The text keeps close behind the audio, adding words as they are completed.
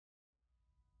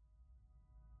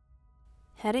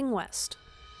Heading west,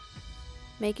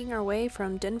 making our way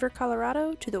from Denver,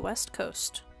 Colorado to the west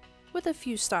coast, with a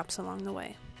few stops along the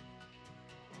way.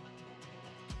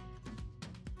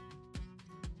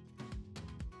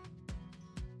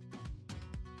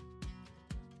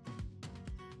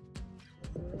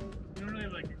 You don't really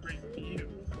have like a great view.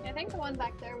 I think the one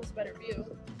back there was a better view.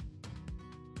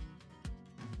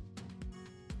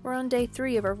 We're on day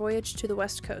 3 of our voyage to the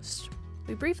west coast.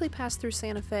 We briefly passed through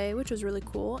Santa Fe, which was really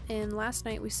cool, and last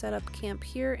night we set up camp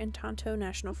here in Tonto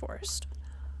National Forest.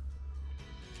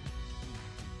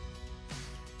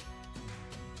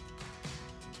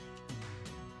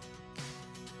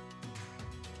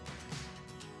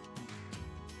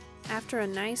 After a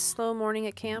nice slow morning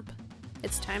at camp,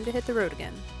 it's time to hit the road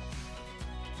again.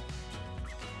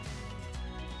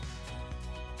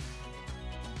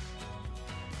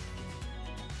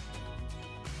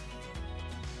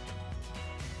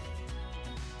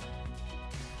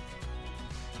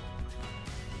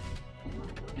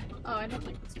 Oh, I don't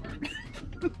like this part.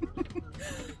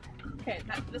 Okay,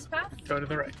 this path? Go to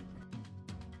the right.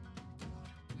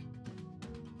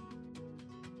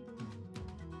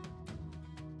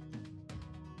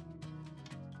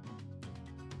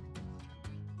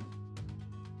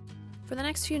 For the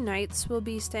next few nights, we'll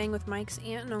be staying with Mike's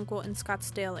aunt and uncle in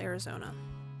Scottsdale, Arizona.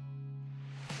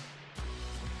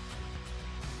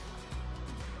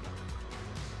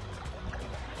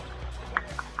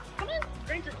 Come on,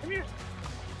 Ranger, come here.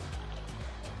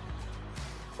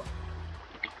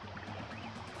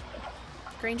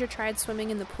 Granger tried swimming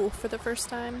in the pool for the first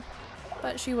time,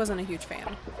 but she wasn't a huge fan.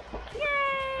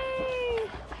 Yay!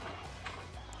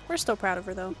 We're still proud of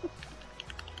her though.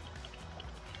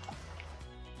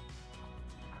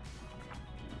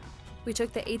 We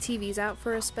took the ATVs out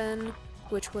for a spin,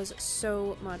 which was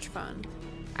so much fun.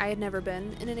 I had never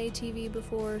been in an ATV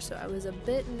before, so I was a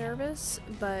bit nervous,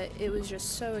 but it was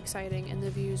just so exciting and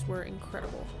the views were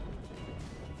incredible.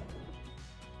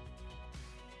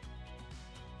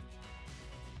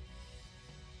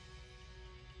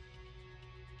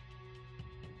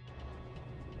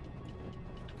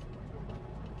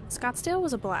 Scottsdale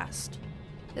was a blast.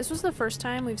 This was the first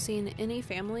time we've seen any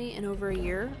family in over a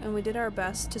year, and we did our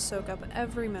best to soak up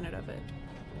every minute of it,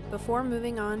 before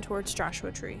moving on towards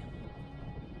Joshua Tree.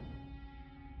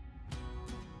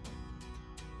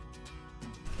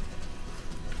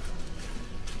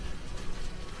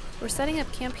 We're setting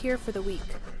up camp here for the week.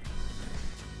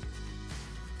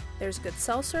 There's good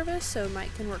cell service, so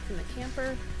Mike can work from the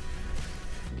camper.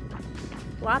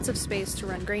 Lots of space to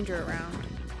run Granger around.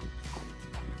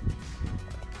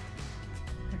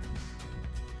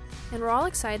 And we're all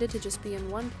excited to just be in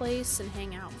one place and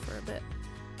hang out for a bit.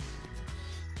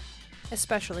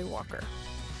 Especially Walker.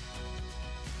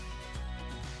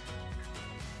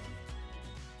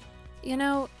 You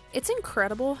know, it's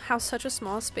incredible how such a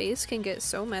small space can get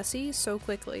so messy so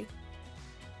quickly.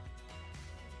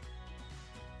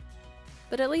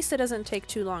 But at least it doesn't take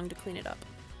too long to clean it up.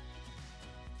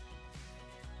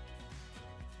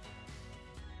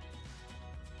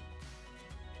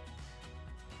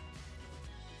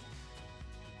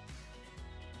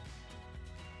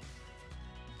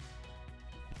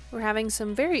 We're having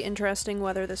some very interesting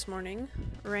weather this morning.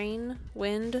 Rain,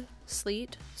 wind,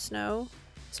 sleet, snow,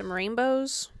 some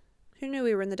rainbows. Who knew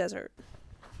we were in the desert?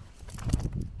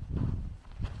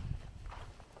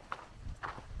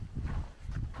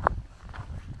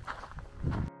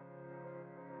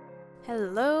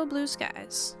 Hello, blue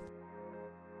skies.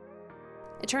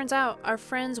 It turns out our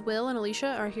friends Will and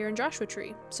Alicia are here in Joshua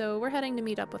Tree, so we're heading to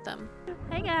meet up with them.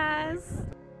 Hey guys!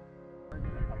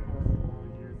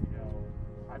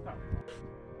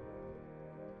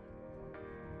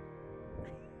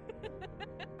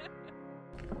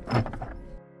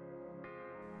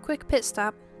 Quick pit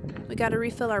stop. We gotta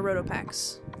refill our roto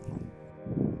packs.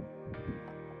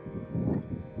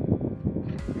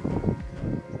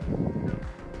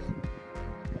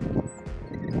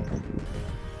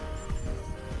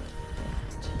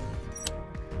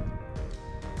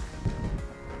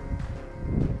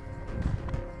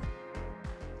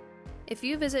 If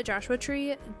you visit Joshua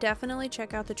Tree, definitely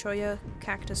check out the Cholla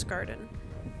Cactus Garden.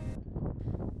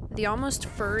 The almost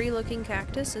furry-looking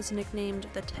cactus is nicknamed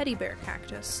the teddy bear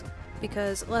cactus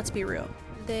because, let's be real,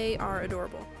 they are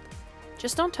adorable.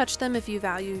 Just don't touch them if you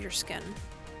value your skin.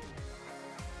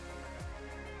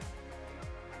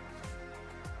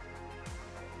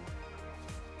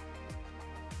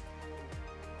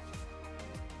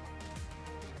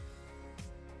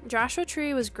 Joshua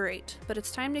Tree was great, but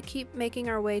it's time to keep making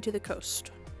our way to the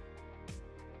coast.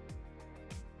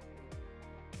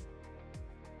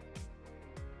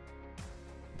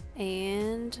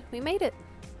 And we made it.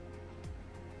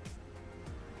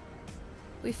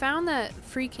 We found that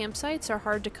free campsites are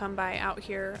hard to come by out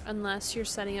here unless you're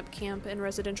setting up camp in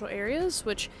residential areas,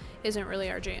 which isn't really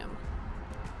our jam.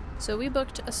 So we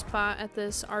booked a spot at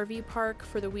this RV park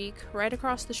for the week right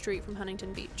across the street from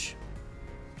Huntington Beach.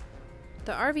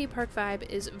 The RV park vibe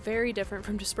is very different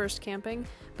from dispersed camping,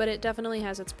 but it definitely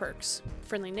has its perks.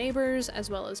 Friendly neighbors, as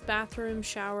well as bathroom,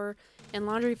 shower, and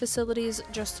laundry facilities,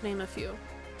 just to name a few.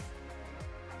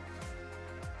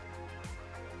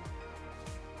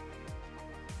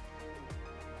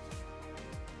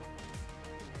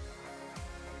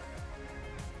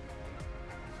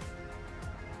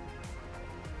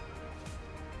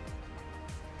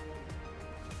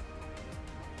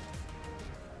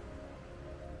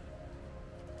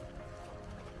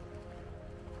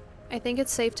 I think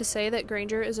it's safe to say that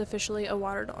Granger is officially a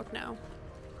water dog now.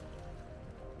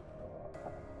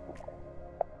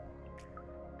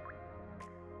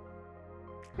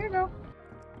 Here you go.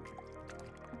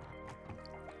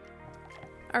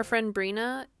 Our friend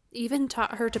Brina even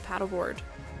taught her to paddleboard.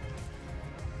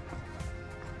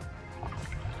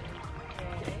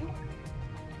 Okay.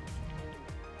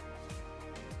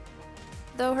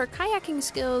 Though her kayaking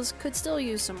skills could still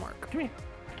use some work. Come here.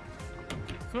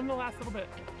 Swim the last little bit.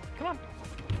 Come on.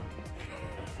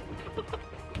 Nope.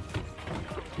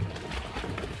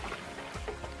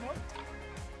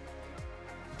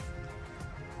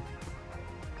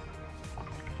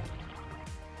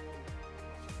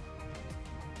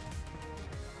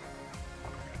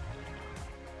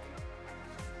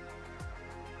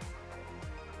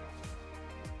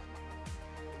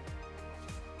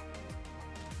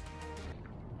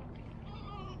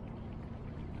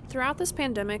 Throughout this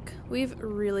pandemic, we've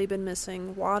really been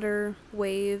missing water,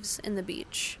 waves, and the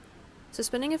beach. So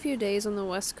spending a few days on the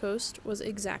West Coast was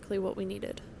exactly what we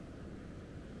needed.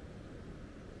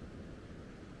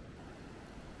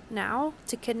 Now,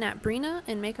 to kidnap Brina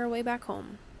and make our way back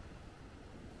home.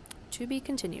 To be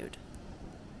continued.